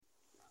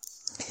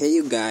Hey,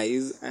 you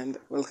guys, and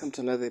welcome to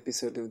another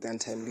episode of the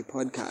Untimely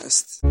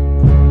Podcast.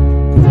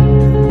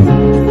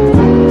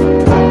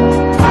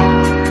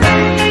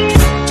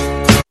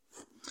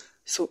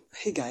 So,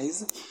 hey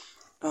guys,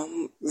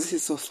 this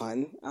is so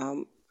fun.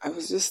 I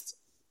was just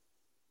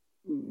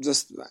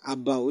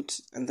about,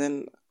 and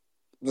then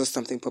just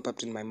something popped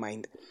up in my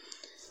mind.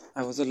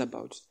 I was all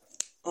about,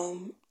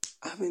 I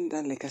haven't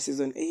done like a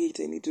season 8.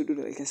 I need to do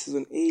like a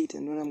season 8,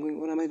 and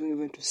what am I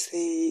going to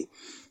say?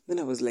 Then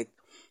I was like,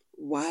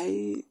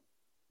 why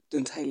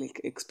don't I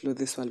like explore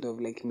this world of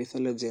like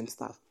mythology and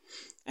stuff?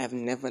 I've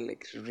never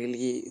like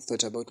really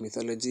thought about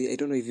mythology. I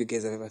don't know if you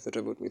guys have ever thought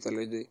about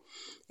mythology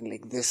and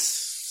like this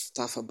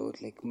stuff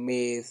about like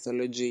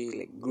mythology,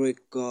 like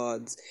Greek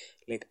gods,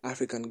 like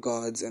African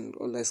gods, and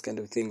all those kind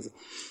of things.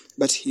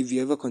 But if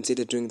you ever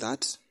consider doing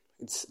that,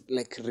 it's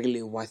like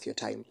really worth your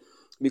time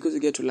because you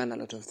get to learn a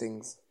lot of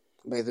things.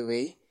 By the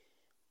way,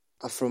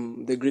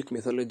 from the Greek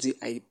mythology,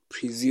 I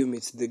presume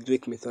it's the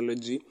Greek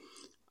mythology.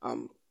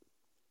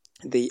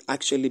 They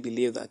actually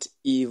believe that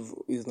Eve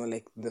is not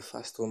like the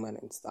first woman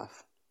and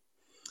stuff.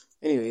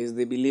 Anyways,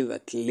 they believe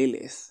that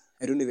Lilith,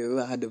 I don't know if you've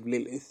ever heard of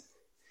Lilith.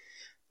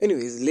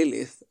 Anyways,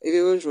 Lilith, if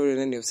you haven't read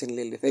and you've seen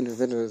Lilith, anyways,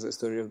 that was the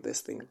story of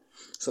this thing.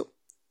 So,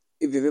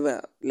 if you've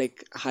ever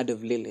like heard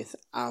of Lilith,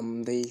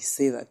 they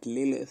say that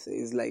Lilith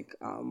is like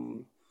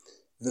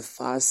the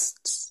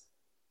first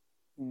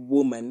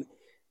woman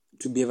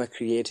to be ever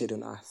created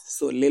on earth.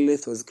 So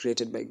Lilith was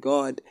created by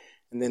God,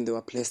 and then they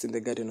were placed in the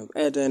Garden of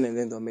Eden, and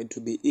then they were made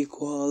to be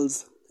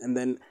equals, and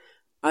then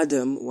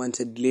Adam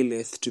wanted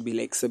Lilith to be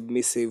like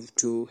submissive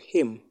to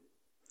him.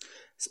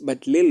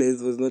 But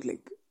Lilith was not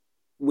like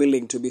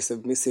willing to be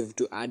submissive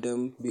to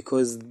Adam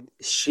because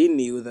she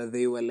knew that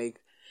they were like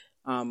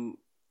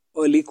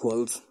all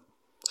equals.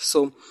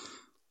 So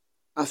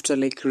after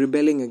like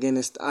rebelling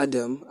against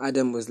Adam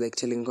was like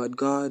telling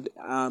God,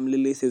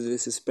 Lilith is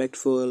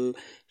disrespectful,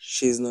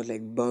 she's not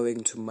like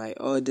bowing to my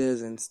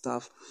orders and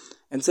stuff.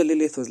 And so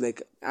Lilith was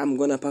like, I'm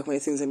gonna pack my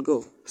things and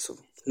go. So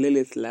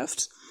Lilith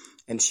left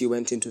and she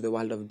went into the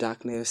world of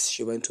darkness,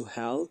 she went to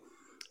hell.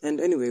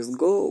 And anyways,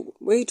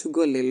 way to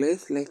go,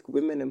 Lilith, like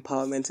women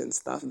empowerment and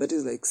stuff. That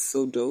is like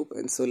so dope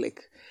and so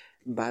like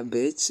bad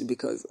bitch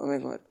because oh my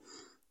god.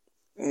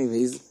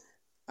 Anyways,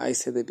 I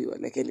said the B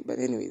word like but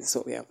anyways,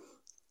 so yeah.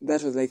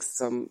 That was like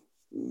some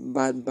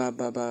bad girl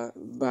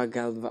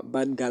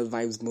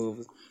vibes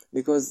move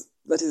because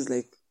that is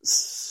like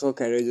so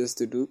courageous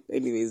to do.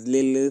 Anyways,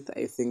 Lilith,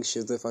 I think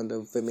she's the founder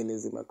of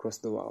feminism across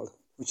the world,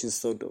 which is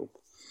so dope.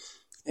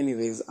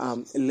 Anyways,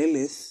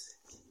 Lilith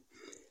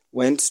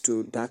went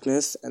to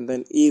darkness, and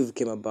then Eve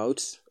came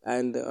about,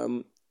 and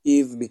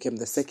Eve became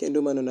the second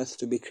woman on earth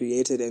to be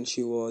created, and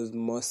she was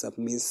more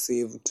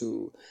submissive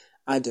to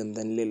Adam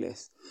than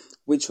Lilith,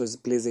 which was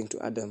pleasing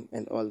to Adam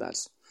and all that.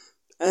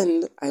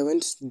 And I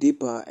went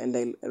deeper and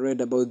I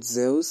read about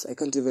Zeus. I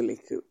can't even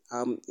like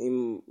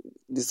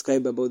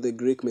describe about the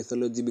Greek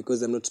mythology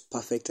because I'm not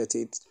perfect at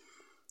it.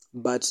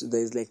 But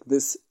there's like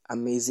this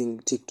amazing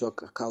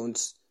TikTok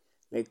account,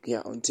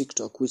 on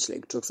TikTok, which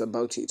like talks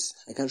about it.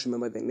 I can't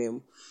remember the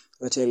name,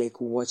 but I like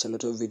watch a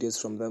lot of videos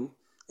from them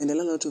and I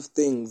learn a lot of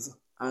things.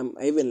 I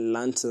even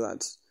learned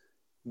that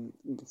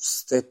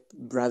step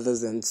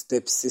brothers and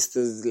step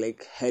sisters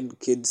like had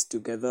kids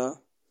together,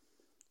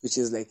 which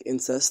is like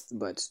incest,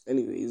 but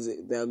anyways,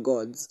 they are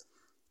gods.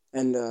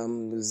 And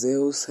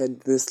Zeus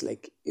had this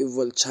like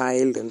evil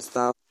child and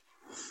stuff.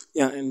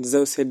 Yeah, and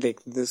Zeus had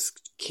like this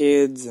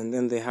kids, and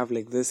then they have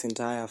like this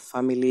entire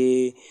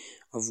family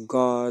of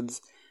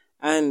gods.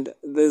 And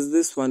there's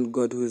this one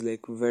god who's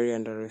like very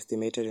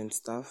underestimated and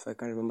stuff. I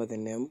can't remember the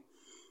name.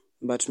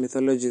 But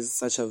mythology is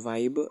such a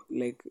vibe.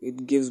 Like,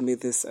 it gives me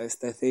this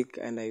aesthetic,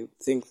 and I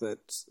think that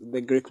the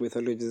Greek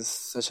mythology is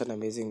such an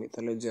amazing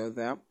mythology out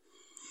there.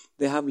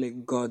 They have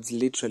like gods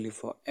literally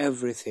for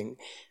everything.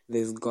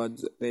 There's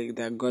gods, there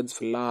are gods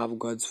for love,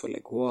 gods for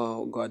like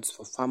war, gods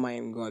for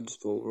famine, gods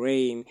for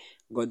rain,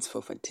 gods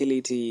for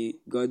fertility,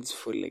 gods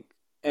for like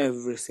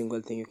every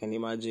single thing you can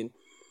imagine.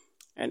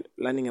 And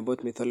learning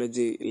about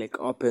mythology like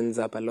opens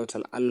up a lot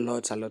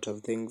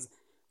of things,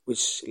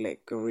 which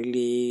like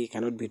really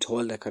cannot be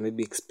told, or cannot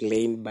be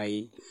explained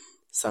by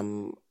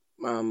some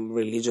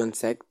religion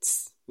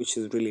sects, which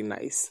is really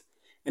nice.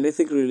 And I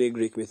think really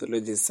Greek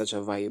mythology is such a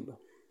vibe.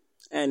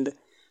 And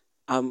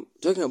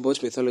talking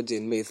about mythology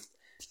and myth,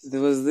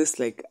 there was this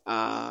like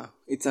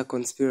it's a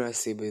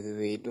conspiracy, by the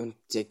way, don't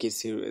take it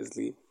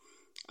seriously.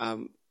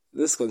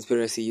 This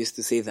conspiracy used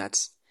to say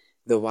that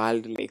the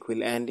world like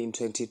will end in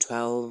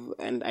 2012,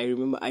 and I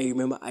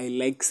remember I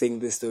like saying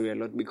this story a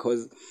lot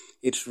because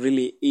it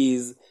really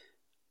is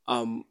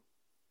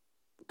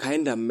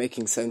kind of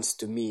making sense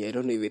to me. I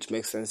don't know if it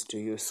makes sense to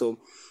you. So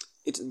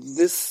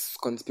this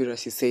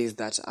conspiracy says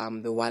that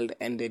the world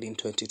ended in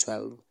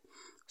 2012.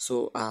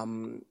 So,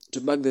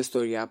 to back the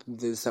story up,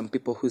 there's some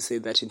people who say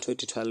that in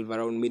 2012,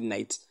 around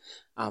midnight,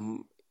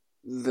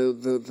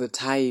 the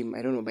time,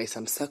 I don't know, by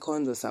some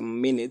seconds or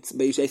some minutes,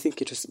 but I think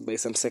it was by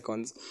some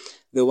seconds,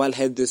 the world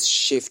had this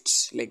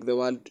shift, like the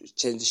world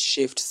changed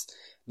shifts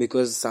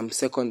because some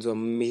seconds were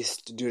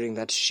missed during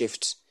that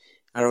shift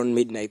around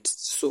midnight.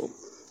 So,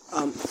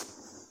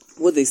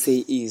 what they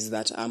say is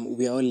that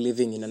we are all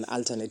living in an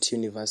alternate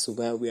universe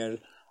where we are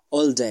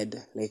all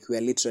dead, like we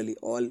are literally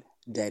all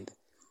dead.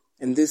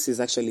 And this is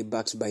actually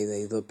backed by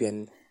the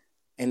Ethiopian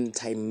end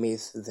time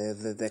myth,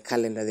 the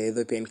calendar, the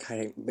Ethiopian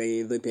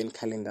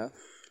calendar,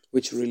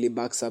 which really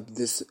backs up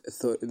this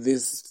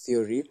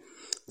theory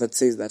that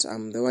says that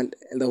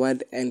the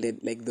world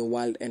ended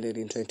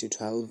in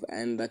 2012,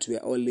 and that we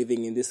are all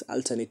living in this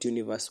alternate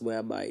universe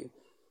whereby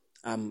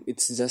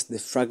it's just the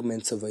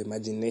fragments of our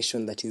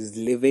imagination that is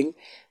living,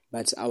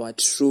 but our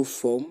true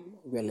form,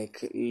 we're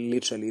like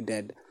literally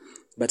dead.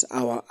 But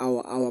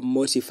our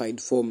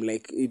mortified form,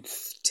 like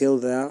it's still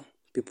there.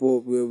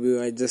 People, we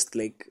are just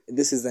like,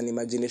 this is an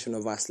imagination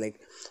of us. Like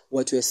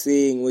what we're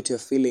seeing, what you're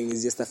feeling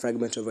is just a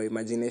fragment of our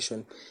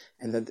imagination,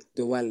 and that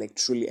the world like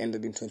truly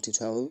ended in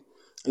 2012.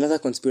 Another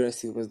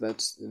conspiracy was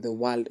that the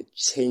world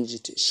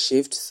changed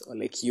shifts or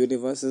like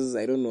universes.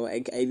 I don't know. I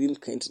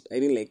didn't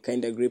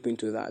kind of grip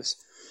into that,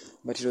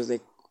 but it was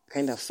like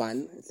kind of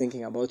fun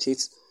thinking about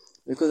it,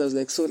 because I was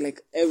like, so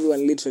like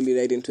everyone literally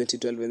died in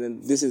 2012, and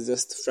then this is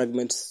just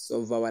fragments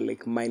of our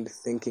like mind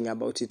thinking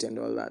about it and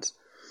all that.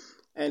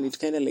 And it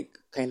kind of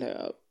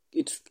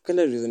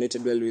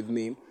resonated well with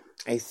me,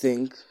 I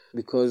think,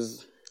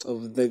 because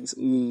of the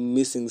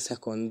missing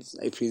seconds,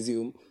 I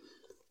presume,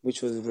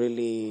 which was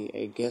really,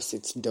 I guess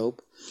it's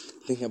dope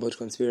thinking about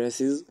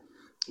conspiracies.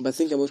 But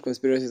thinking about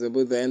conspiracies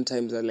about the end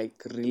times are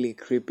like really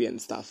creepy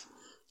and stuff.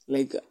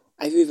 Like,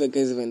 have you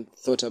guys even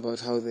thought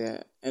about how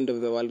the end of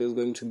the world is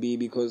going to be?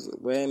 Because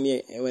when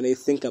I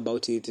think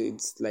about it,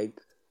 it's like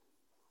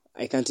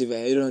I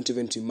don't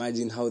even to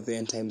imagine how the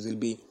end times will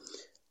be.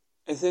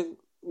 I think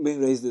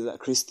being raised as a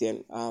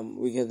Christian,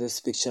 we get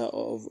this picture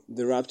of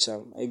the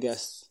rapture, I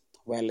guess,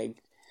 where like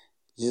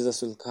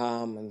Jesus will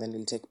come and then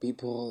he'll take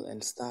people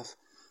and stuff.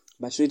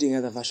 But reading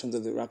other versions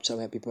of the rapture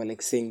where people are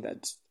like saying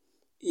that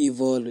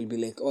evil will be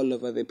like all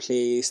over the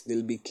place,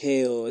 there'll be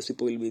chaos,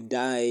 people will be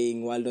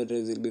dying, world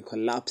orders will be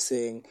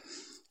collapsing.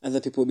 Other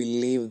people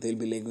believe there'll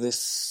be like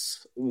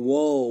this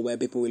war where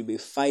people will be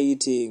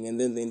fighting, and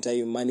then the entire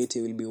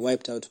humanity will be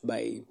wiped out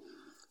by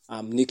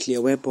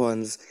nuclear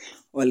weapons.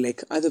 Or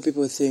like other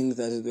people think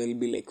that there'll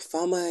be like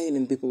famine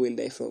and people will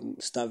die from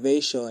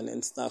starvation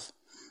and stuff.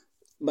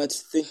 But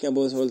thinking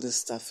about all this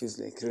stuff is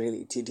like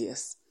really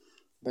tedious.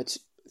 But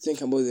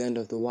thinking about the end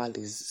of the world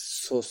is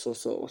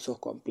so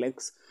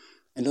complex.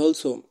 And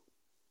also,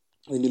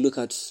 when you look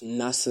at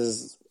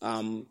NASA's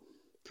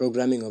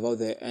programming of how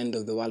the end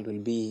of the world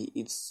will be,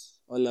 it's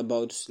all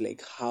about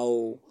like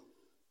how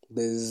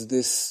there's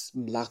this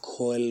black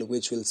hole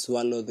which will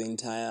swallow the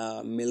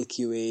entire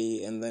Milky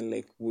Way, and then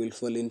like will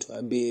fall into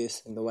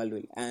abyss and the world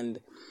will end.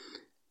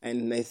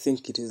 And I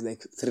think it is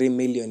like 3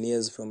 million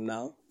years from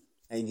now,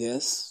 I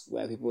guess,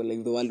 where people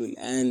like the world will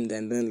end,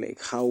 and then like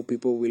how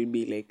people will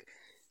be like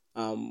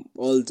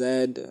all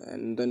dead,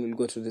 and then we'll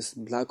go to this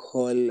black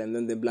hole, and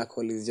then the black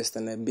hole is just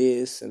an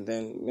abyss, and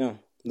then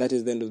that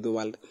is the end of the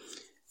world.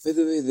 By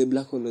the way, the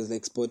black hole was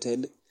like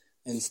spotted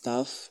and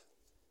stuff.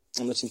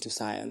 I'm not into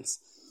science,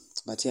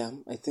 but yeah,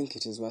 I think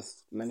it is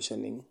worth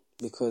mentioning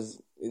because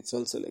it's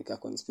also like a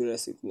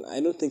conspiracy. I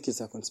don't think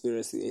it's a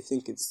conspiracy. I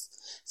think it's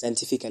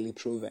scientifically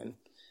proven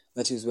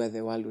that is where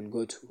the world will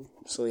go to.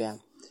 So yeah,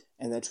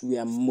 and that we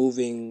are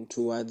moving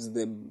towards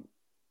the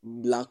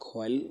black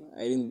hole.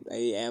 I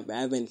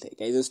haven't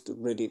like, I just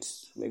read it,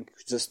 like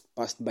just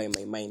passed by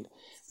my mind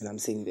when I'm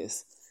saying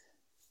this.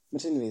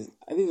 But anyways,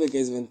 have you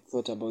guys even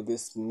thought about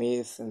this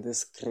myth and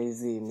this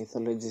crazy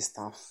mythology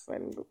stuff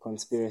and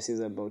conspiracies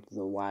about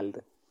the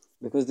world?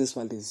 Because this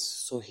world is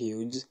so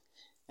huge,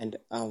 and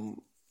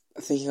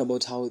thinking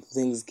about how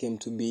things came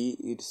to be,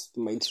 it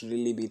might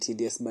really be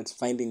tedious. But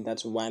finding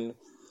that one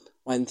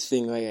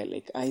thing where you're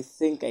like, I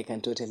think I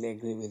can totally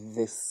agree with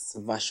this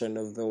version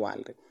of the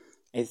world.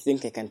 I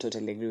think I can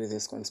totally agree with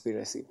this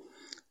conspiracy.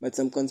 But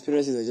some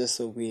conspiracies are just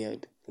so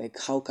weird. Like,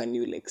 how can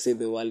you like say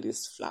the world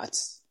is flat?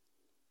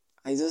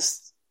 I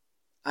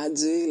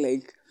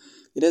like,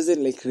 it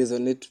doesn't like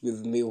resonate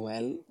with me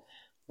well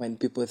when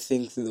people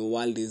think the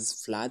world is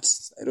flat.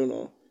 I don't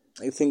know.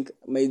 I think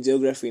my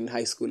geography in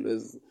high school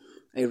was,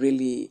 I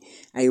really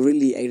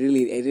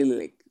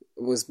like I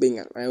was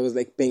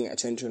like paying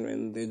attention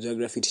when the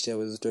geography teacher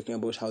was talking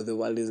about how the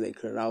world is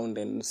like round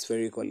and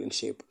spherical in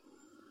shape.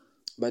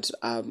 But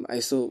I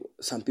saw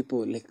some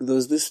people like, there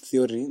was this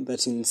theory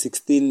that in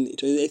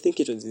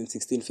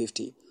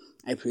 1650,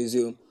 I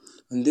presume,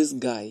 and this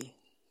guy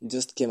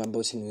just came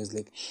about and he was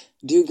like,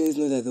 do you guys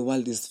know that the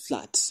world is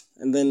flat?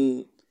 And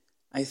then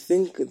I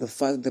think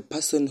the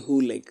person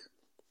who like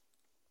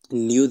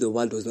knew the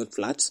world was not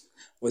flat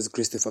was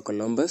Christopher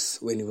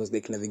Columbus, when he was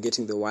like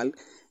navigating the world,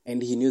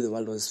 and he knew the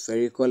world was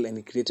spherical, and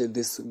he created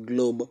this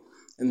globe,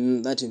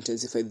 and that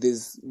intensified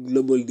this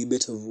global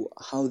debate of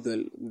how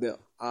the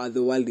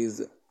world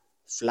is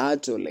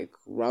flat or like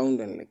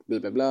round and like blah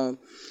blah blah.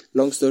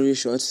 Long story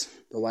short,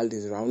 the world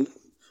is round.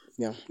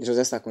 Yeah, it was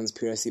just a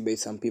conspiracy by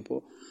some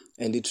people,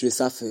 and it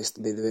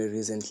resurfaced by the way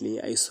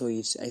recently. I saw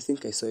it. I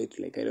think I saw it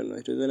like, I don't know.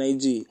 It was on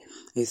IG.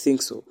 I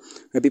think so.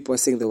 Where people are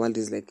saying the world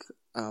is like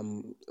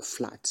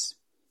flat,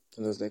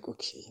 and I was like,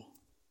 okay,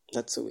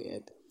 that's so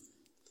weird.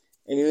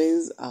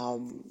 Anyways,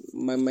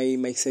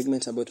 my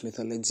segment about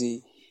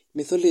mythology.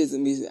 Mythology is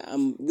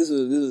this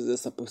was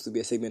just supposed to be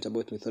a segment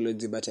about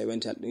mythology, but I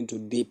went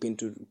deep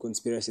into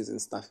conspiracies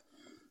and stuff.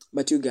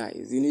 But you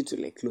guys, you need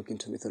to like look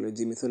into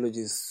mythology.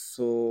 Mythology is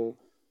so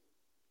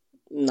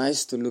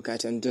nice to look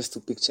at and just to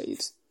picture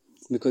it,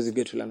 because you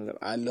get to learn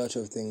a lot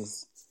of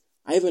things.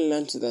 I even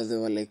learned that there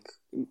were like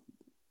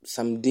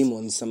some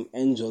demons, some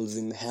angels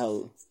in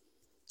hell.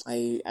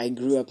 I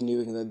grew up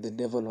knowing that the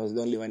devil was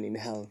the only one in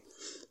hell.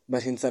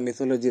 But in some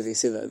mythology, they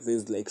say that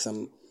there's like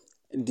some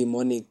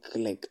demonic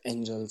like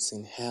angels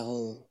in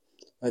hell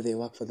where they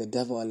work for the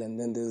devil, and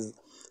then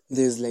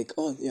there's like,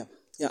 oh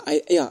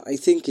I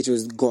think it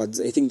was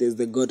gods. I think there's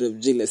the god of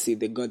jealousy,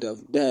 the god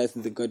of death,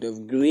 the god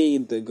of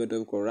greed, the god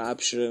of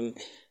corruption.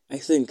 I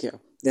think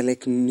they're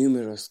like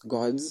numerous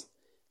gods,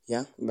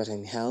 but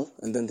in hell,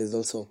 and then there's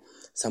also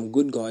some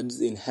good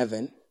gods in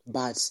heaven.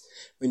 But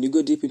when you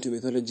go deep into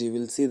mythology, you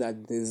will see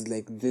that there's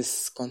like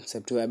this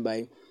concept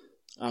whereby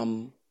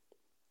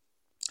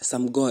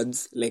some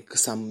gods, like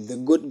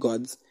the good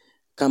gods,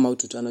 come out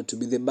to turn out to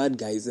be the bad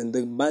guys, and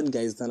the bad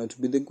guys turn out to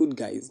be the good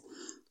guys,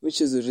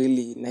 which is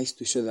really nice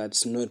to show that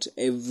not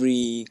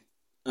every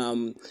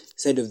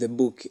side of the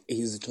book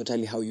is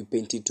totally how you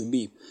paint it to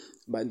be,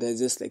 but there's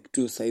just like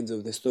two sides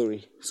of the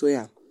story. So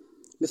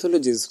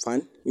mythology is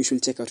fun. You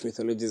should check out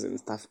mythologies and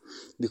stuff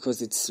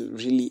because it's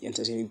really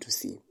entertaining to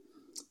see.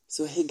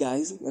 So hey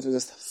guys, that was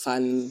just a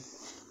fun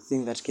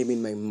thing that came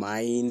in my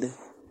mind.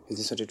 I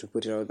just wanted to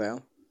put it out there.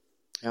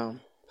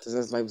 So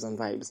just vibes and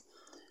vibes.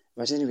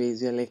 But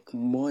anyways, we are like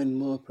more and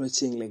more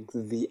approaching like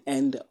the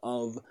end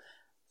of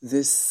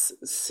this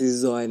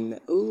season.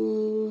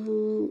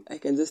 Ooh, I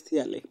can just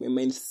hear like my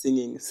mind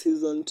singing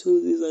season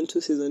 2. Season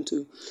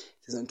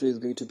 2 is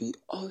going to be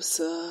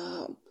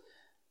awesome.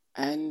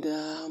 And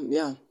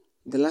the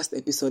last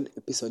episode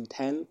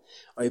 10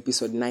 or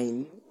episode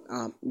 9,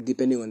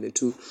 depending on the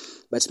two,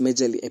 but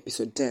majorly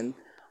episode 10,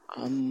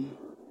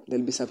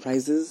 there'll be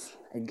surprises,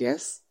 I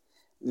guess.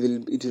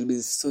 It will be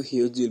so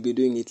huge. You'll be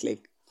doing it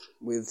like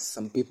with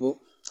some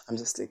people. I'm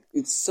just like,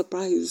 it's a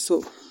surprise.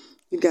 So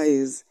you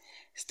guys,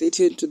 stay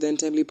tuned to the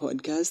Untimely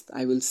Podcast.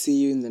 I will see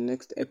you in the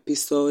next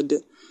episode.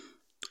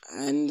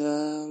 And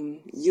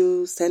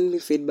you send me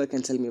feedback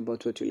and tell me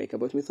about what you like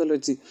about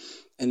mythology.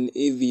 And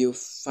if you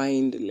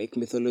find like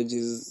mythology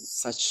is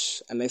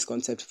such a nice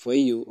concept for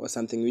you, or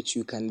something which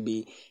you can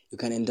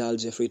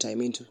indulge your free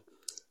time into.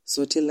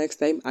 So till next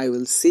time, I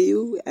will see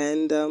you,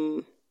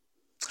 and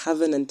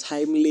have an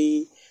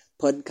untimely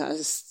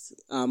podcast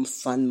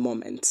fun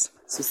moment.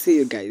 So see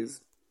you guys.